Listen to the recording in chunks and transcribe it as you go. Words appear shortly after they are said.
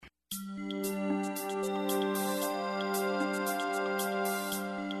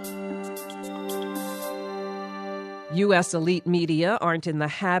U.S. elite media aren't in the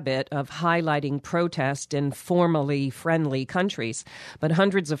habit of highlighting protest in formally friendly countries, but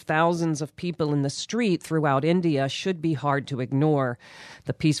hundreds of thousands of people in the street throughout India should be hard to ignore.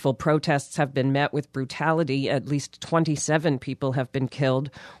 The peaceful protests have been met with brutality. At least 27 people have been killed.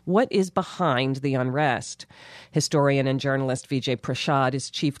 What is behind the unrest? Historian and journalist Vijay Prashad is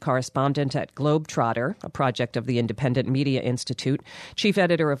chief correspondent at Globetrotter, a project of the Independent Media Institute, chief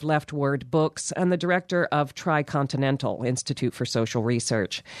editor of Leftward Books, and the director of Tricontinental Institute for Social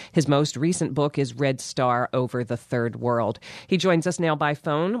Research. His most recent book is Red Star Over the Third World. He joins us now by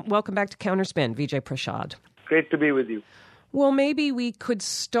phone. Welcome back to Counterspin, Vijay Prashad. Great to be with you. Well, maybe we could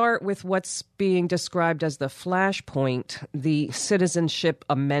start with what's being described as the flashpoint, the Citizenship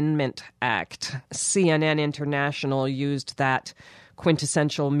Amendment Act. CNN International used that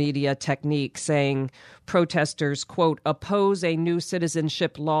quintessential media technique, saying protesters, quote, oppose a new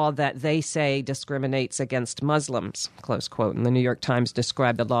citizenship law that they say discriminates against Muslims, close quote. And the New York Times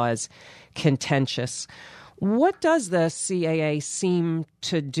described the law as contentious. What does the CAA seem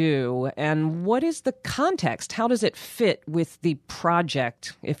to do, and what is the context? How does it fit with the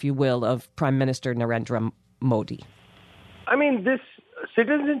project, if you will, of Prime Minister Narendra Modi? I mean, this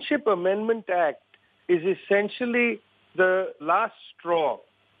Citizenship Amendment Act is essentially the last straw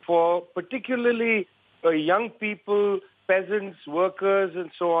for particularly young people, peasants, workers, and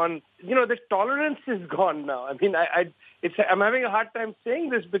so on. You know, the tolerance is gone now. I mean, I'm having a hard time saying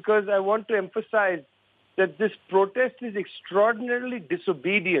this because I want to emphasize that this protest is extraordinarily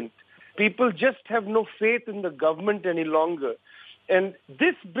disobedient. People just have no faith in the government any longer. And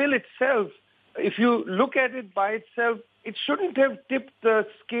this bill itself, if you look at it by itself, it shouldn't have tipped the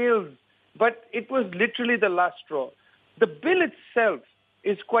scales, but it was literally the last straw. The bill itself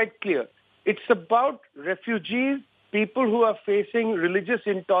is quite clear. It's about refugees, people who are facing religious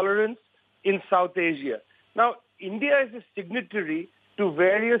intolerance in South Asia. Now, India is a signatory to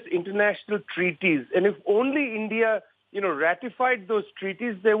various international treaties, and if only India, ratified those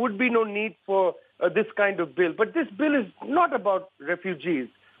treaties, there would be no need for this kind of bill. But this bill is not about refugees.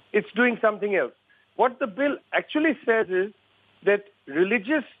 It's doing something else. What the bill actually says is that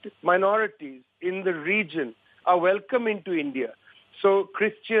religious minorities in the region are welcome into India. So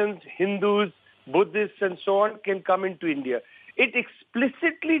Christians, Hindus, Buddhists, and so on can come into India. It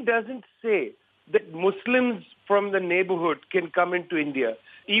explicitly doesn't say that Muslims from the neighborhood can come into India.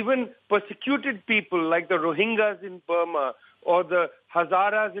 Even persecuted people like the Rohingyas in Burma or the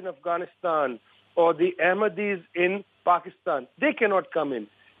Hazaras in Afghanistan or the Ahmadis in Pakistan, they cannot come in.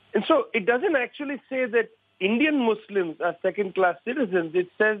 And so it doesn't actually say that Indian Muslims are second-class citizens. It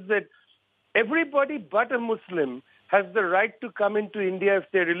says that everybody but a Muslim has the right to come into India if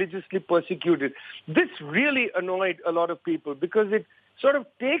they're religiously persecuted. This really annoyed a lot of people because it sort of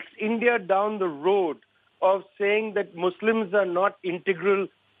takes India down the road of saying that Muslims are not integral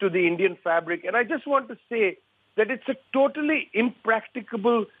to the Indian fabric. And I just want to say that it's a totally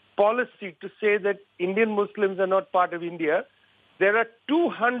impracticable policy to say that Indian Muslims are not part of India. There are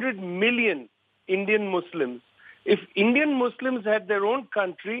 200 million Indian Muslims. If Indian Muslims had their own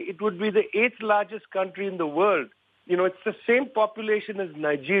country, it would be the 8th largest country in the world. It's the same population as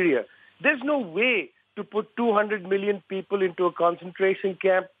Nigeria. There's no way to put 200 million people into a concentration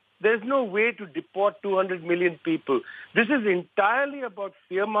camp. There's no way to deport 200 million people. This is entirely about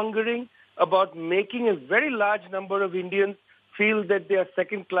fear-mongering, about making a very large number of Indians feel that they are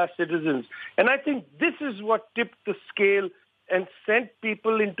second-class citizens. And I think this is what tipped the scale and sent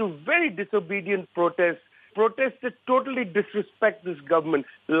people into very disobedient protests that totally disrespect this government,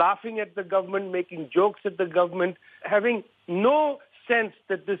 laughing at the government, making jokes at the government, having no sense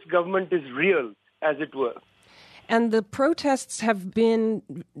that this government is real, as it were. And the protests have been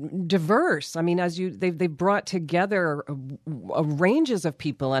diverse. I mean, they've brought together ranges of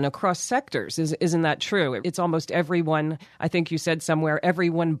people and across sectors. Isn't that true? It's almost everyone. I think you said somewhere,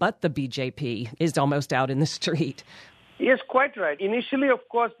 everyone but the BJP is almost out in the street. Yes, quite right. Initially, of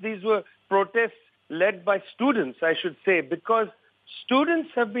course, these were protests led by students, I should say, because students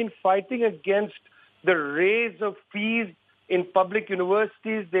have been fighting against the raise of fees in public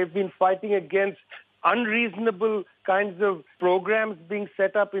universities. They've been fighting against unreasonable kinds of programs being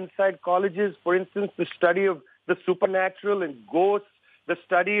set up inside colleges. For instance, the study of the supernatural and ghosts, the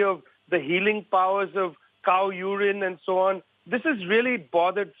study of the healing powers of cow urine and so on. This has really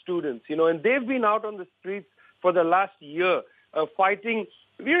bothered students, and they've been out on the streets for the last year fighting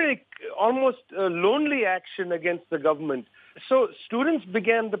really almost lonely action against the government. So students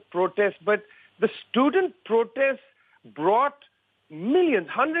began the protest, but the student protests brought millions,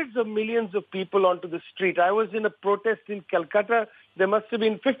 hundreds of millions of people onto the street. I was in a protest in Calcutta. There must have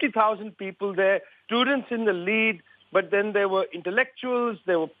been 50,000 people there, students in the lead. but then there were intellectuals,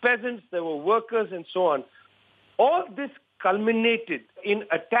 there were peasants, there were workers, and so on. All this culminated in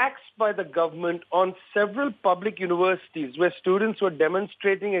attacks by the government on several public universities where students were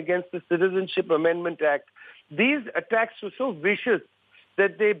demonstrating against the Citizenship Amendment Act. These attacks were so vicious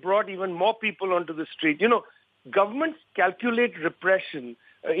that they brought even more people onto the street. You know, governments calculate repression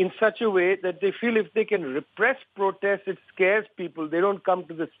in such a way that they feel if they can repress protests, it scares people. They don't come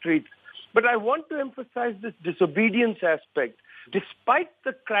to the streets. But I want to emphasize this disobedience aspect. Despite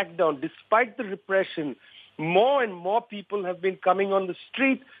the crackdown, despite the repression, more and more people have been coming on the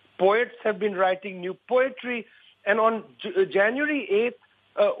street. Poets have been writing new poetry. And on January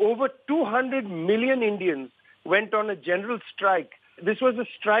 8th, over 200 million Indians went on a general strike. This was a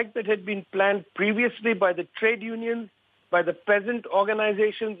strike that had been planned previously by the trade unions, by the peasant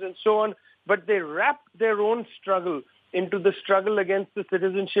organizations and so on, but they wrapped their own struggle into the struggle against the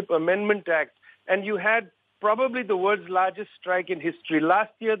Citizenship Amendment Act. And you had probably the world's largest strike in history.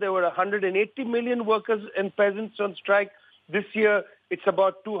 Last year, there were 180 million workers and peasants on strike. This year, it's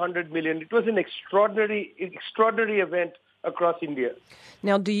about 200 million. It was an extraordinary event across India.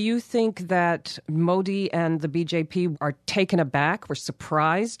 Now, do you think that Modi and the BJP are taken aback or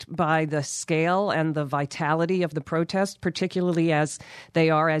surprised by the scale and the vitality of the protest, particularly as they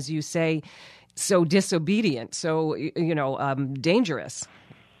are, as you say, so disobedient, so, dangerous?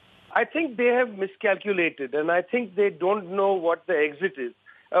 I think they have miscalculated, and I think they don't know what the exit is.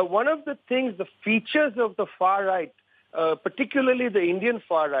 One of the things, the features of the far right, particularly the Indian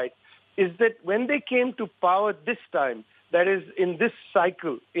far right, is that when they came to power this time, that is in this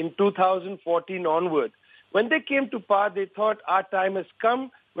cycle, in 2014 onward, when they came to power, they thought our time has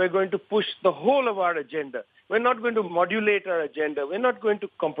come, we're going to push the whole of our agenda. We're not going to modulate our agenda. We're not going to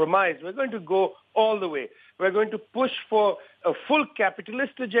compromise. We're going to go all the way. We're going to push for a full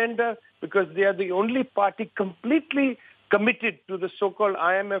capitalist agenda because they are the only party completely committed to the so-called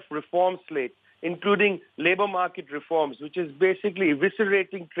IMF reform slate, including labor market reforms, which is basically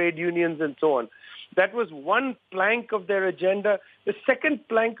eviscerating trade unions and so on. That was one plank of their agenda. The second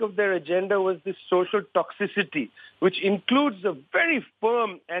plank of their agenda was this social toxicity, which includes a very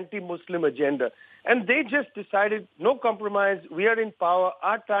firm anti-Muslim agenda. And they just decided, no compromise, we are in power,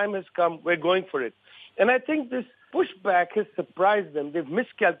 our time has come, we're going for it. And I think this pushback has surprised them. They've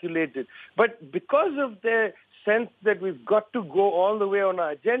miscalculated. But because of their sense that we've got to go all the way on our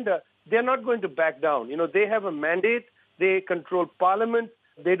agenda, they're not going to back down. You know, they have a mandate, they control parliament,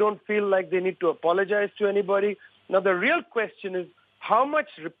 they don't feel like they need to apologize to anybody. Now, the real question is how much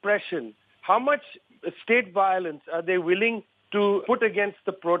repression, how much state violence are they willing to put against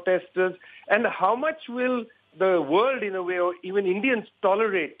the protesters, and how much will the world, in a way, or even Indians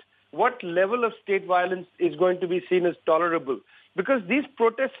tolerate? What level of state violence is going to be seen as tolerable? Because these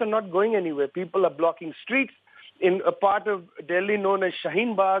protests are not going anywhere. People are blocking streets. In a part of Delhi known as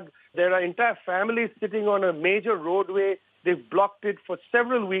Shaheen Bagh, there are entire families sitting on a major roadway. They've blocked it for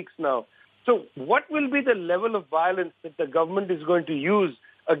several weeks now. So what will be the level of violence that the government is going to use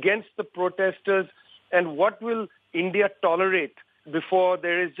against the protesters, and what will India tolerate before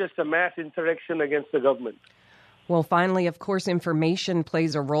there is just a mass insurrection against the government? Well, finally, of course, information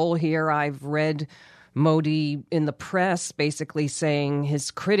plays a role here. I've read Modi in the press basically saying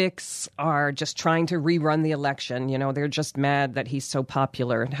his critics are just trying to rerun the election. You know, they're just mad that he's so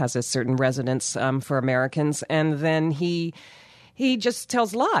popular and has a certain resonance for Americans. And then he just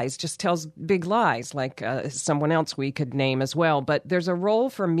tells lies, just tells big lies, like someone else we could name as well. But there's a role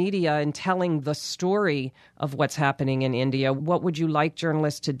for media in telling the story of what's happening in India. What would you like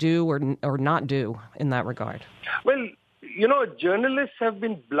journalists to do or not do in that regard? Well, you know, journalists have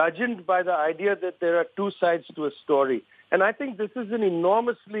been bludgeoned by the idea that there are two sides to a story. And I think this is an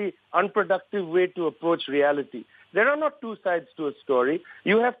enormously unproductive way to approach reality. There are not two sides to a story.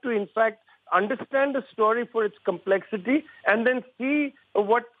 You have to, in fact, understand the story for its complexity and then see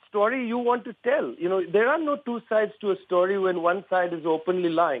what story you want to tell. You know, there are no two sides to a story when one side is openly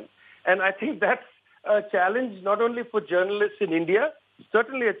lying. And I think that's a challenge not only for journalists in India,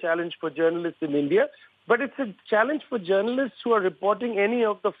 certainly a challenge for journalists in India, but it's a challenge for journalists who are reporting any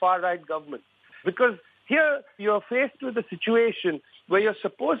of the far-right government. Because here you're faced with a situation where you're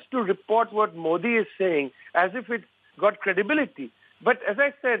supposed to report what Modi is saying as if it's got credibility. But as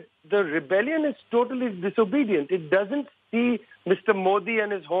I said, the rebellion is totally disobedient. It doesn't see Mr. Modi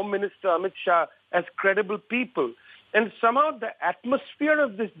and his Home Minister Amit Shah as credible people. And somehow the atmosphere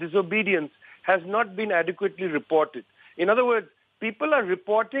of this disobedience has not been adequately reported. In other words, people are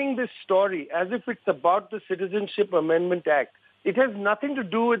reporting this story as if it's about the Citizenship Amendment Act. It has nothing to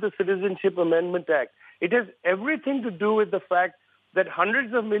do with the Citizenship Amendment Act. It has everything to do with the fact that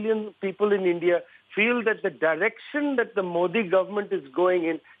hundreds of millions of people in India feel that the direction that the Modi government is going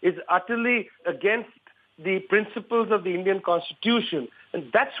in is utterly against the principles of the Indian Constitution. And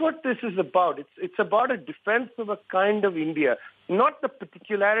that's what this is about. It's about a defense of a kind of India, not the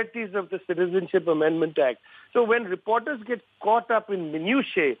particularities of the Citizenship Amendment Act. So when reporters get caught up in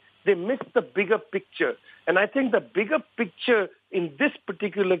minutiae, they miss the bigger picture. And I think the bigger picture in this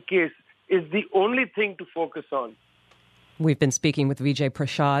particular case is the only thing to focus on. We've been speaking with Vijay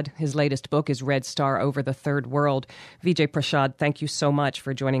Prashad. His latest book is Red Star Over the Third World. Vijay Prashad, thank you so much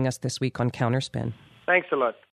for joining us this week on Counterspin. Thanks a lot.